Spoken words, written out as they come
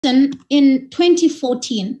In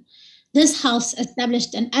 2014, this House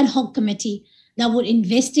established an ad hoc committee that would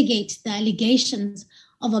investigate the allegations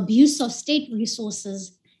of abuse of state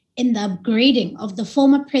resources in the upgrading of the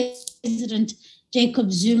former President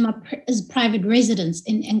Jacob Zuma's private residence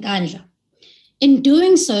in Nkandla. In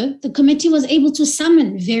doing so, the committee was able to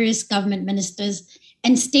summon various government ministers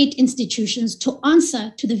and state institutions to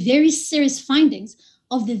answer to the very serious findings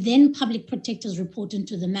of the then Public Protector's report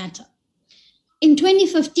into the matter. In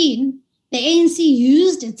 2015, the ANC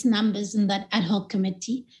used its numbers in that ad hoc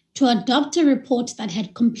committee to adopt a report that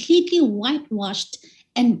had completely whitewashed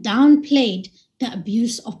and downplayed the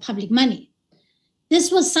abuse of public money.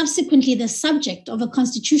 This was subsequently the subject of a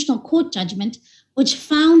constitutional court judgment which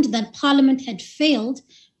found that Parliament had failed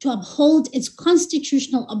to uphold its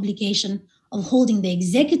constitutional obligation of holding the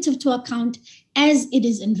executive to account as it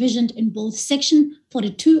is envisioned in both Section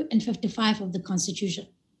 42 and 55 of the Constitution.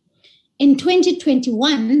 In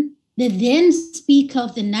 2021, the then Speaker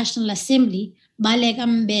of the National Assembly, Baleka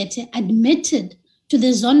Mbete, admitted to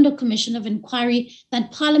the Zondo Commission of Inquiry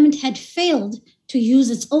that Parliament had failed to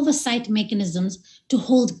use its oversight mechanisms to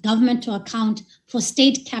hold government to account for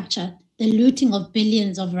state capture, the looting of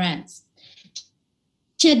billions of rands.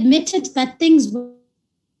 She admitted that things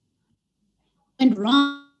went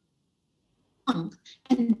wrong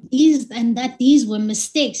and that these were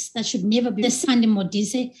mistakes that should never be. Sande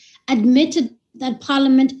Modise admitted that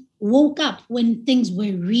Parliament woke up when things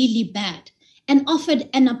were really bad and offered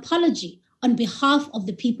an apology on behalf of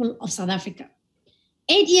the people of South Africa.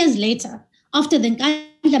 8 years later, after the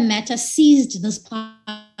Nkandla matter seized this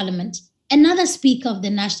Parliament, another Speaker of the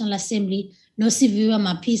National Assembly, Nosiviwe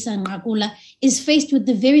Ngqakula, is faced with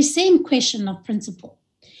the very same question of principle.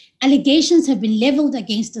 Allegations have been leveled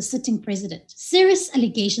against the sitting president, serious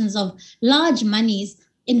allegations of large monies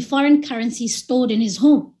in foreign currency stored in his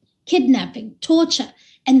home, kidnapping, torture,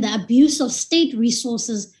 and the abuse of state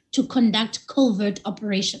resources to conduct covert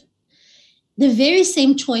operation. The very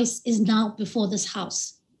same choice is now before this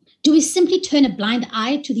House. Do we simply turn a blind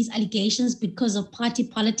eye to these allegations because of party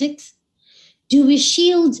politics? Do we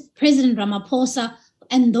shield President Ramaphosa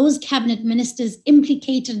and those cabinet ministers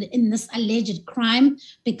implicated in this alleged crime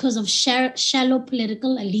because of shallow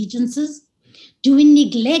political allegiances? Do we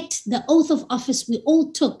neglect the oath of office we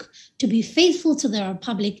all took to be faithful to the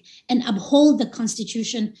Republic and uphold the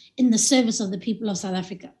Constitution in the service of the people of South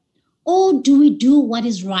Africa? Or do we do what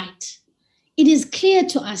is right? It is clear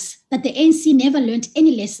to us that the ANC never learned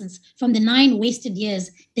any lessons from the 9 wasted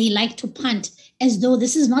years they like to punt, as though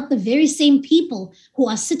this is not the very same people who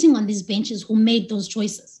are sitting on these benches who made those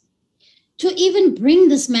choices. To even bring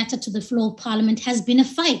this matter to the floor of Parliament has been a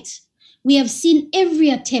fight. We have seen every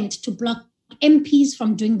attempt to block MPs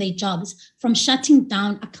from doing their jobs, from shutting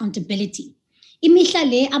down accountability. Imihla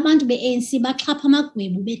le abantu be-ANC baxhapha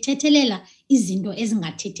amagwebu bethethelela izinto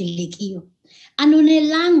ezingathethelelekiyo.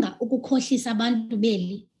 Anonelanga ukukhohlisa abantu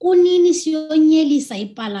beli, kunini siyonyelisa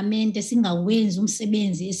iParlamente singawenzi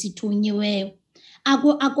umsebenzi esithunyiweyo.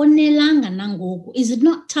 Akonelanga nangoku. Is it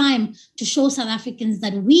not time to show South Africans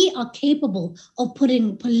that we are capable of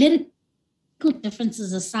putting political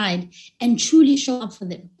differences aside and truly show up for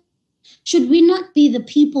them? Should we not be the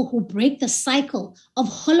people who break the cycle of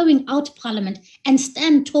hollowing out Parliament and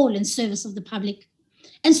stand tall in service of the public?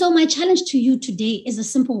 And so my challenge to you today is a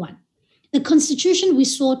simple one. The Constitution we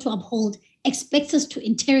swore to uphold expects us to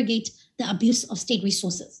interrogate the abuse of state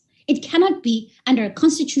resources. It cannot be under a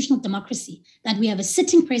constitutional democracy that we have a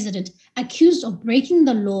sitting president accused of breaking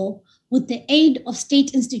the law with the aid of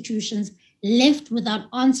state institutions left without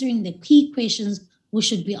answering the key questions we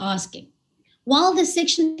should be asking. While the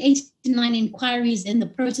Section 89 inquiry is in the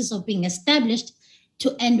process of being established,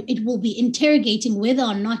 and it will be interrogating whether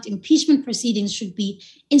or not impeachment proceedings should be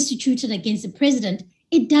instituted against the president,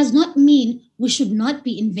 it does not mean we should not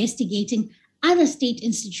be investigating other state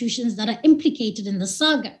institutions that are implicated in the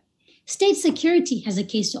saga. State security has a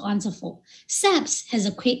case to answer for. SAPS has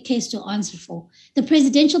a case to answer for. The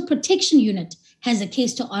Presidential Protection Unit has a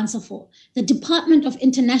case to answer for. The Department of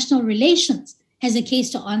International Relations has a case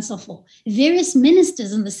to answer for. Various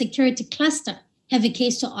ministers in the security cluster have a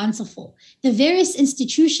case to answer for. The various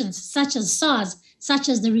institutions such as SARS, such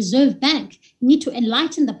as the Reserve Bank, need to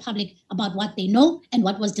enlighten the public about what they know and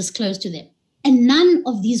what was disclosed to them. And none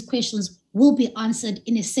of these questions will be answered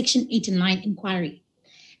in a Section 89 inquiry.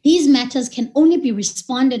 These matters can only be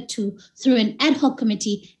responded to through an ad hoc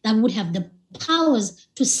committee that would have the powers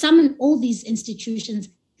to summon all these institutions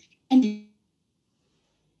and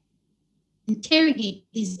interrogate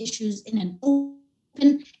these issues in an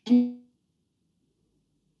open and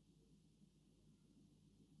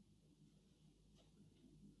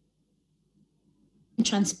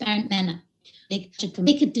transparent manner. To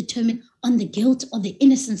make it determine on the guilt or the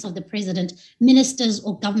innocence of the president, ministers,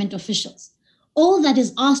 or government officials. All that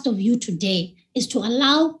is asked of you today is to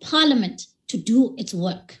allow Parliament to do its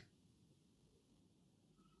work.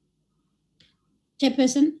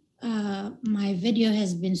 Chairperson, my video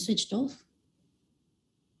has been switched off.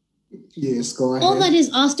 Yes, go ahead. All that is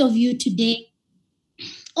asked of you today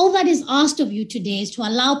is to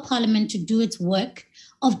allow Parliament to do its work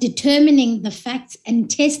of determining the facts and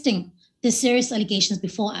testing the serious allegations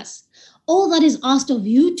before us. All that is asked of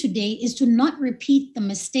you today is to not repeat the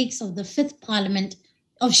mistakes of the Fifth Parliament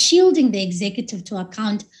of shielding the executive to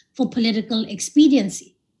account for political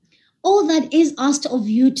expediency. All that is asked of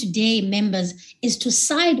you today, members, is to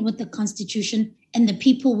side with the Constitution and the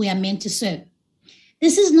people we are meant to serve.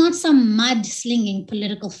 This is not some mud-slinging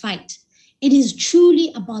political fight. It is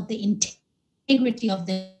truly about the integrity of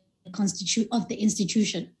the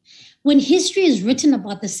institution. When history is written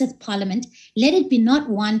about the Sixth Parliament, let it be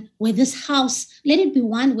one where this House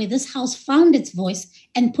found its voice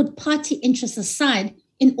and put party interests aside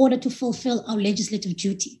in order to fulfill our legislative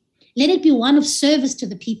duty. Let it be one of service to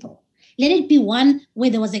the people. Let it be one where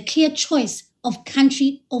there was a clear choice of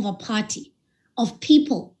country over party, of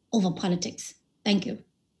people over politics. Thank you.